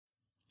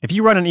If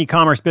you run an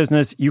e-commerce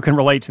business, you can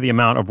relate to the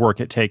amount of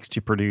work it takes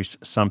to produce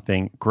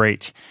something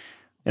great.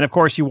 And of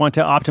course, you want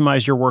to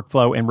optimize your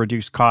workflow and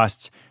reduce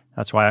costs.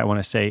 That's why I want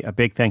to say a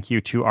big thank you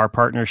to our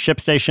partner,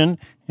 ShipStation,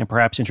 and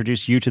perhaps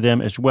introduce you to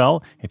them as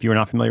well. If you are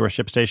not familiar with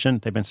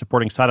ShipStation, they've been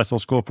supporting Side Hustle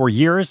School for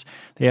years.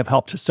 They have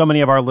helped so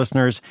many of our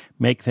listeners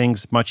make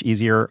things much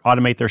easier,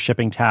 automate their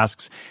shipping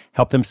tasks,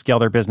 help them scale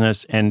their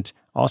business, and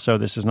also,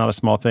 this is not a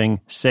small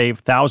thing, save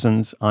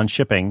thousands on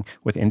shipping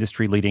with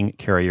industry-leading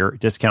carrier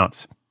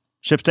discounts.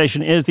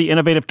 ShipStation is the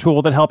innovative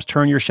tool that helps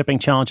turn your shipping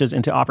challenges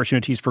into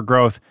opportunities for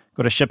growth.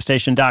 Go to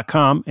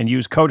ShipStation.com and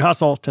use code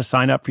HUSTLE to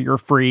sign up for your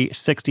free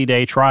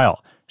 60-day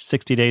trial.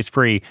 60 days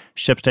free.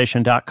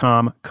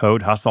 ShipStation.com,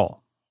 code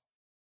HUSTLE.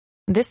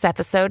 This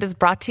episode is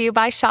brought to you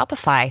by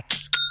Shopify.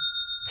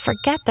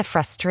 Forget the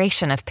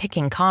frustration of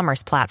picking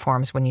commerce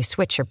platforms when you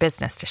switch your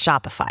business to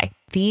Shopify,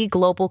 the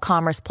global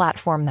commerce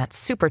platform that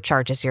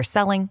supercharges your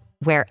selling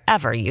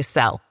wherever you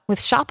sell. With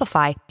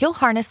Shopify, you'll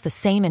harness the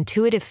same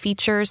intuitive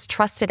features,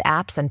 trusted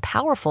apps, and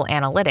powerful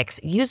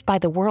analytics used by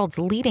the world's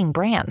leading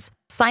brands.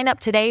 Sign up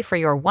today for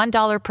your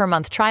 $1 per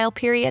month trial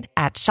period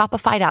at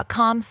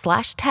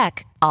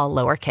shopify.com/tech, all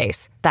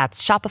lowercase.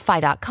 That's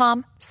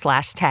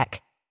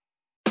shopify.com/tech.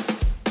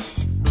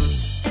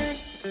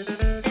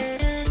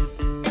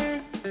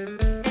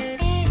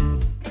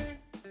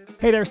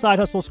 Hey there, Side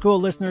Hustle School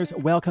listeners.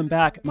 Welcome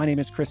back. My name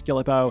is Chris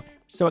Guillebeau.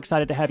 So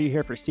excited to have you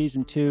here for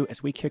Season 2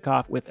 as we kick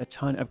off with a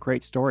ton of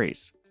great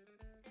stories.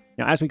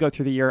 Now, as we go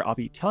through the year, I'll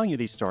be telling you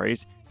these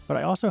stories, but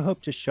I also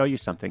hope to show you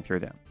something through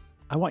them.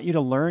 I want you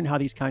to learn how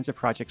these kinds of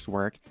projects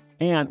work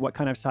and what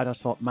kind of side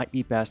hustle might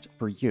be best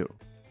for you.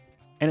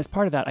 And as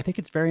part of that, I think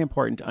it's very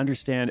important to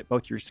understand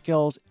both your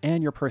skills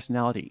and your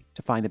personality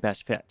to find the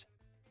best fit.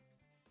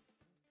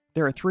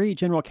 There are 3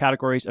 general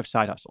categories of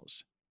side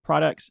hustles: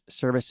 products,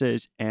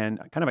 services, and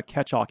kind of a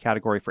catch-all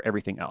category for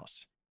everything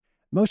else.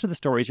 Most of the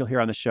stories you'll hear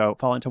on the show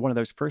fall into one of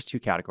those first 2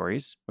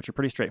 categories, which are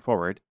pretty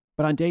straightforward.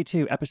 But on day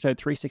 2, episode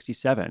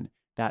 367,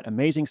 that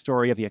amazing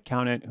story of the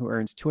accountant who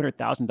earns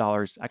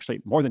 $200,000,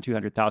 actually more than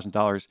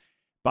 $200,000,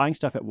 buying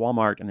stuff at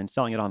Walmart and then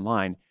selling it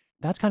online,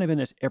 that's kind of in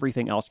this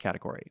everything else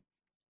category.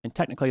 And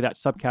technically that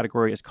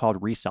subcategory is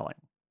called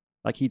reselling.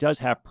 Like, he does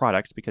have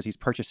products because he's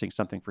purchasing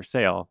something for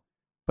sale,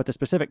 but the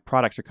specific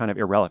products are kind of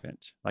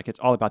irrelevant. Like, it's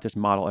all about this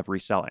model of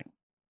reselling.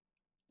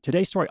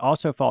 Today's story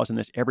also falls in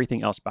this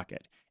everything else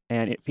bucket,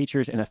 and it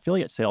features an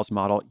affiliate sales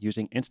model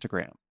using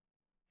Instagram.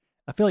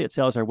 Affiliate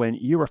sales are when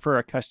you refer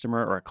a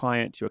customer or a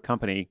client to a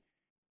company,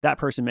 that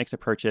person makes a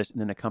purchase, and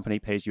then the company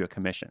pays you a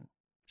commission.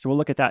 So we'll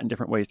look at that in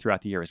different ways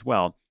throughout the year as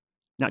well.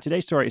 Now,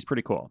 today's story is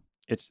pretty cool.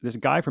 It's this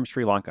guy from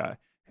Sri Lanka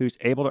who's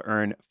able to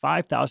earn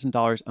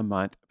 $5,000 a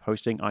month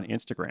posting on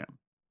Instagram.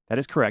 That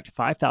is correct,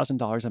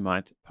 $5,000 a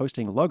month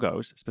posting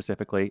logos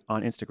specifically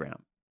on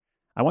Instagram.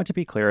 I want to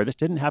be clear, this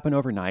didn't happen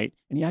overnight,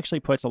 and he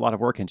actually puts a lot of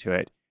work into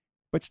it.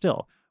 But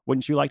still,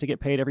 wouldn't you like to get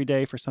paid every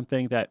day for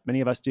something that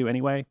many of us do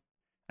anyway?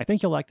 I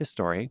think you'll like this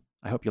story.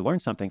 I hope you learn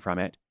something from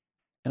it.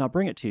 And I'll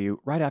bring it to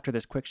you right after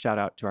this quick shout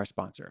out to our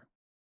sponsor.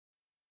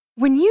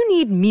 When you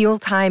need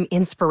mealtime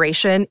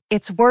inspiration,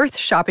 it's worth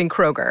shopping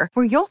Kroger,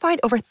 where you'll find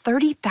over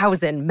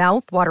 30,000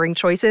 mouth-watering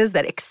choices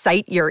that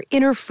excite your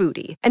inner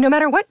foodie. And no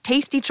matter what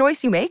tasty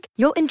choice you make,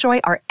 you'll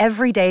enjoy our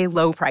everyday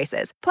low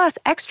prices, plus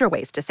extra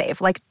ways to save,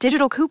 like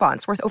digital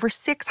coupons worth over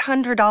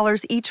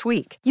 $600 each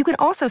week. You can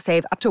also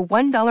save up to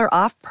 $1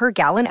 off per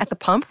gallon at the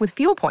pump with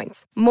fuel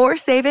points. More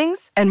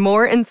savings and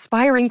more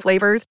inspiring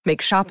flavors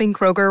make shopping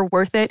Kroger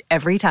worth it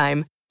every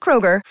time.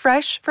 Kroger,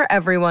 fresh for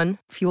everyone.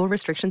 Fuel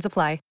restrictions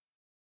apply.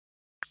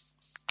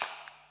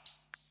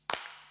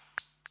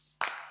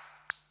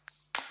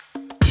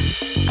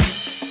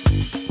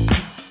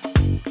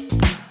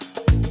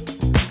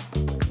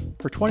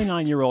 For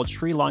 29-year-old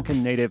Sri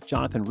Lankan native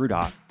Jonathan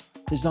Rudolph,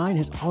 design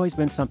has always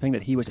been something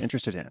that he was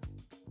interested in.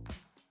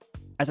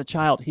 As a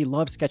child, he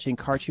loved sketching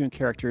cartoon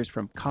characters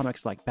from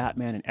comics like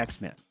Batman and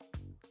X-Men.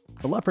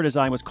 The love for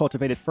design was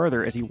cultivated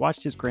further as he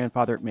watched his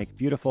grandfather make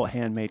beautiful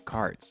handmade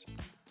cards.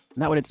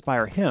 And that would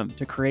inspire him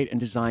to create and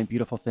design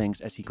beautiful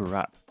things as he grew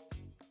up.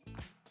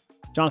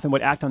 Jonathan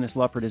would act on this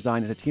love for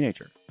design as a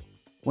teenager.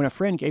 When a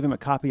friend gave him a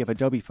copy of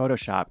Adobe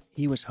Photoshop,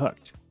 he was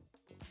hooked.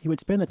 He would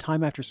spend the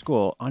time after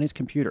school on his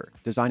computer,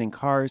 designing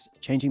cars,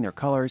 changing their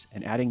colors,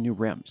 and adding new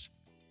rims.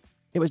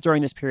 It was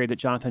during this period that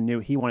Jonathan knew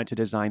he wanted to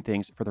design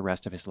things for the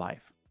rest of his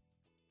life.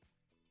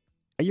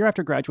 A year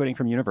after graduating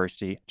from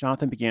university,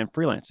 Jonathan began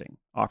freelancing,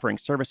 offering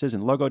services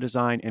in logo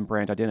design and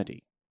brand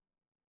identity.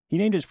 He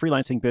named his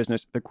freelancing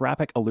business The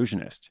Graphic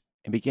Illusionist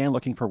and began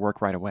looking for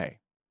work right away.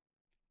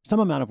 Some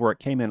amount of work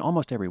came in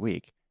almost every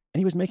week, and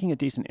he was making a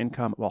decent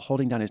income while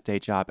holding down his day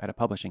job at a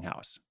publishing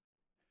house.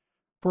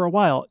 For a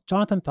while,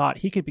 Jonathan thought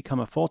he could become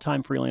a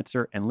full-time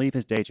freelancer and leave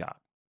his day job.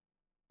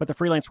 But the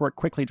freelance work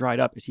quickly dried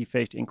up as he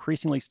faced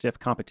increasingly stiff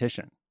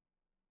competition.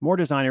 More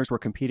designers were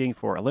competing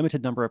for a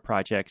limited number of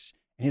projects,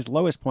 and his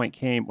lowest point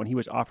came when he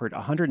was offered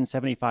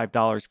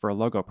 $175 for a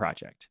logo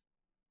project.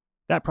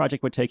 That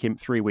project would take him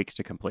 3 weeks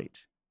to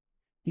complete.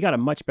 He got a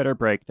much better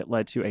break that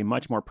led to a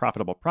much more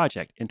profitable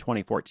project in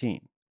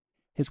 2014.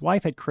 His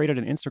wife had created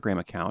an Instagram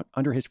account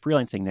under his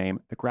freelancing name,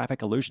 The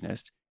Graphic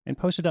Illusionist, and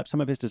posted up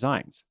some of his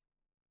designs.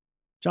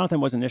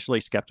 Jonathan was initially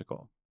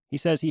skeptical. He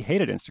says he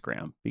hated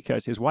Instagram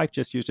because his wife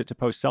just used it to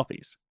post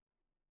selfies.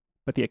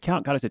 But the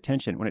account got his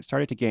attention when it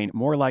started to gain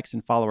more likes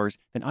and followers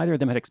than either of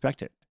them had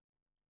expected.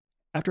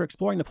 After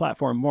exploring the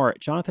platform more,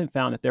 Jonathan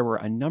found that there were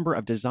a number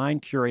of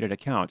design-curated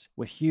accounts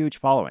with huge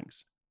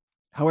followings.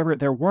 However,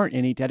 there weren't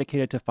any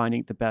dedicated to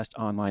finding the best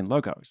online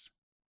logos.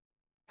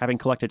 Having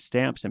collected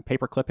stamps and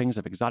paper clippings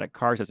of exotic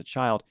cars as a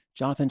child,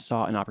 Jonathan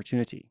saw an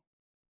opportunity.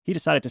 He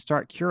decided to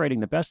start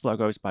curating the best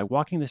logos by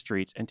walking the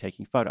streets and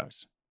taking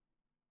photos.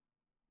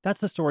 That's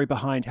the story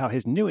behind how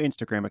his new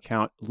Instagram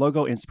account,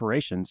 Logo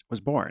Inspirations, was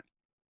born.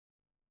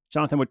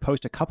 Jonathan would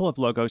post a couple of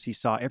logos he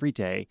saw every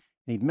day,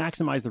 and he'd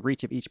maximize the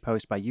reach of each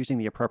post by using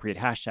the appropriate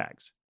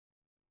hashtags.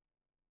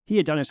 He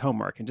had done his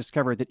homework and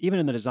discovered that even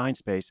in the design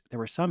space, there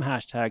were some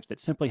hashtags that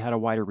simply had a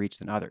wider reach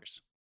than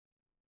others.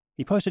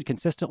 He posted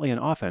consistently and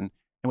often,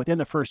 and within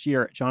the first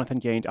year, Jonathan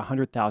gained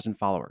 100,000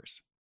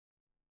 followers.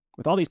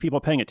 With all these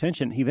people paying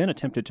attention, he then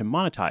attempted to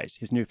monetize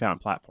his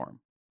newfound platform.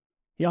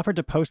 He offered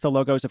to post the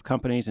logos of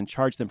companies and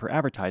charge them for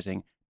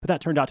advertising, but that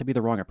turned out to be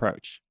the wrong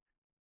approach.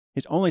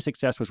 His only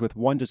success was with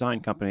one design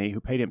company who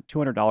paid him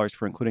 $200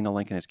 for including a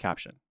link in his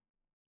caption.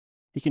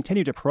 He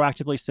continued to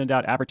proactively send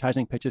out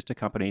advertising pitches to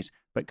companies,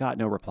 but got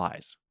no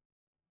replies.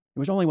 It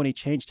was only when he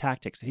changed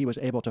tactics that he was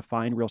able to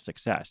find real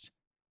success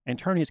and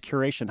turn his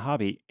curation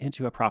hobby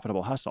into a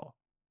profitable hustle.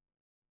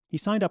 He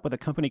signed up with a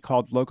company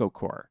called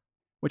LogoCore,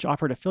 which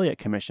offered affiliate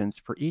commissions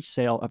for each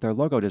sale of their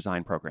logo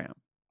design program.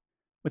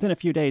 Within a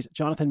few days,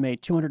 Jonathan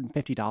made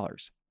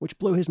 $250, which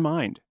blew his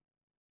mind.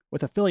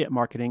 With affiliate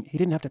marketing, he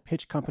didn't have to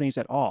pitch companies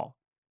at all.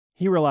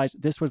 He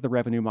realized this was the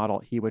revenue model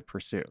he would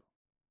pursue.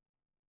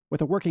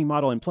 With a working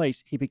model in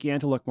place, he began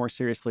to look more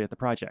seriously at the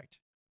project.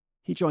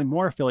 He joined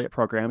more affiliate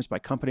programs by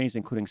companies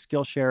including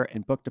Skillshare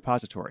and Book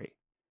Depository.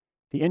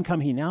 The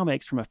income he now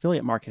makes from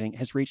affiliate marketing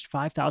has reached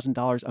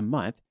 $5,000 a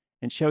month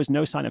and shows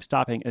no sign of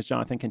stopping as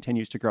Jonathan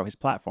continues to grow his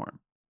platform.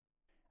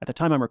 At the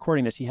time I'm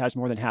recording this, he has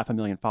more than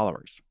 500,000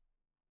 followers.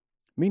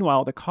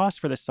 Meanwhile, the costs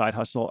for this side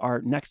hustle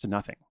are next to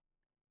nothing.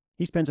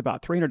 He spends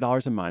about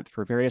 $300 a month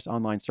for various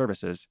online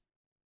services,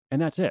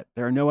 and that's it.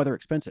 There are no other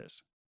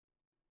expenses.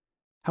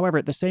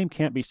 However, the same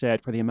can't be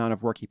said for the amount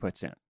of work he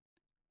puts in.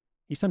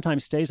 He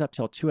sometimes stays up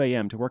till 2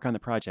 a.m. to work on the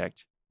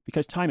project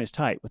because time is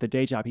tight with the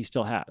day job he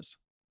still has.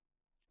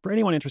 For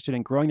anyone interested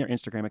in growing their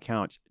Instagram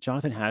accounts,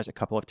 Jonathan has a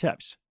couple of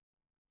tips.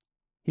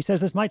 He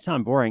says this might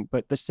sound boring,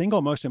 but the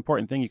single most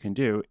important thing you can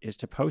do is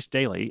to post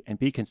daily and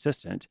be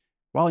consistent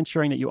while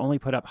ensuring that you only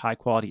put up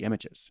high-quality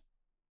images.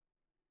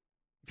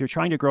 If you're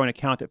trying to grow an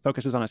account that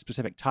focuses on a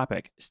specific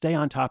topic, stay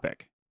on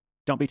topic.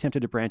 Don't be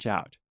tempted to branch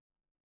out.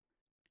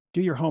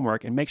 Do your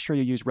homework and make sure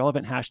you use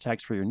relevant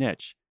hashtags for your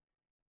niche.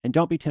 And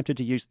don't be tempted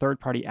to use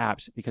third-party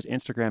apps because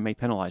Instagram may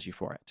penalize you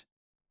for it.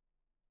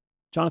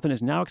 Jonathan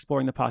is now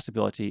exploring the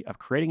possibility of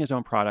creating his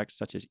own products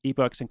such as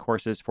ebooks and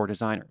courses for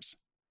designers.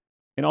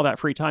 In all that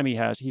free time he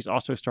has, he's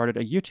also started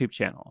a YouTube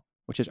channel,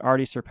 which has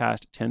already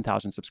surpassed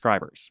 10,000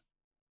 subscribers.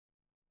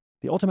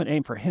 The ultimate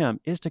aim for him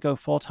is to go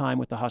full-time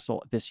with the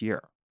hustle this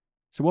year.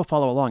 So we'll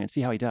follow along and see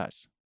how he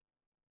does.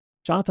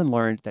 Jonathan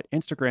learned that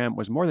Instagram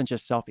was more than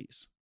just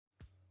selfies.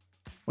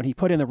 When he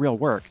put in the real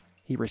work,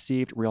 he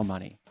received real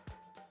money.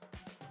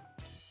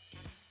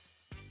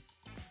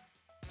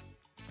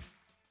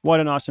 What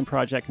an awesome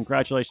project.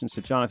 Congratulations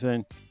to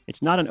Jonathan.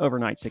 It's not an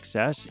overnight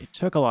success. It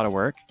took a lot of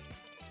work,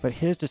 but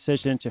his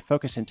decision to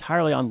focus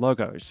entirely on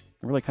logos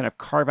and really kind of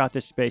carve out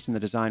this space in the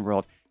design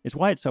world is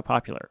why it's so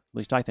popular. At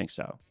least I think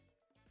so.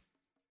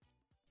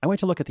 I went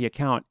to look at the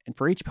account, and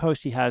for each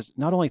post he has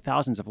not only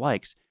thousands of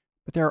likes,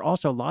 but there are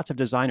also lots of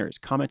designers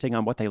commenting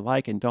on what they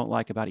like and don't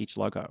like about each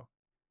logo.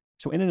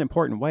 So in an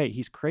important way,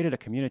 he's created a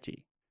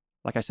community.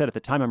 Like I said, at the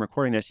time I'm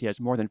recording this, he has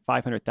more than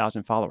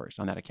 500,000 followers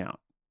on that account.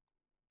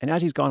 And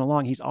as he's gone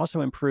along, he's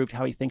also improved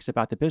how he thinks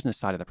about the business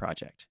side of the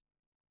project.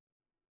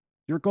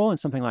 Your goal in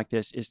something like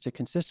this is to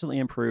consistently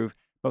improve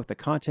both the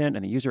content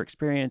and the user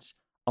experience,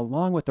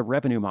 along with the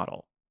revenue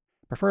model,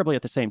 preferably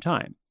at the same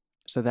time,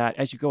 so that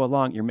as you go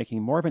along, you're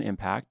making more of an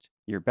impact,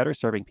 you're better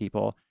serving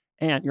people,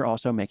 and you're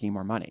also making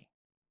more money.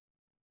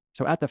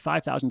 So at the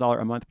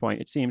 $5,000 a month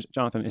point, it seems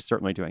Jonathan is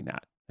certainly doing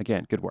that.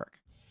 Again, good work.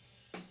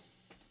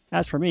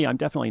 As for me, I'm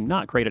definitely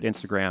not great at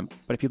Instagram,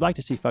 but if you'd like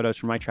to see photos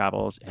from my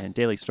travels and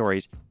daily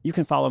stories, you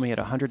can follow me at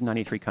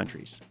 193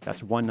 countries.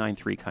 That's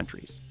 193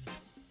 countries.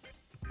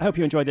 I hope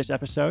you enjoyed this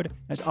episode.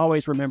 As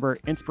always, remember,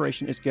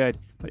 inspiration is good,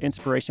 but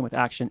inspiration with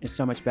action is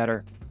so much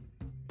better.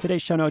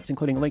 Today's show notes,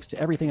 including links to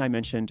everything I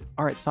mentioned,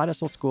 are at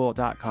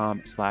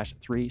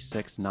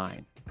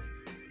sidehustleschool.com/369.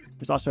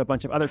 There's also a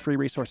bunch of other free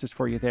resources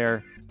for you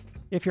there.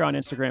 If you're on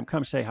Instagram,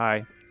 come say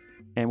hi.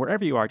 And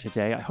wherever you are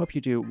today, I hope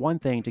you do one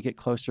thing to get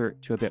closer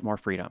to a bit more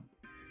freedom.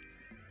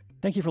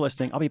 Thank you for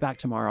listening. I'll be back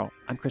tomorrow.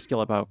 I'm Chris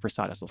Guillebeau for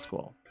Side Hustle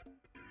School.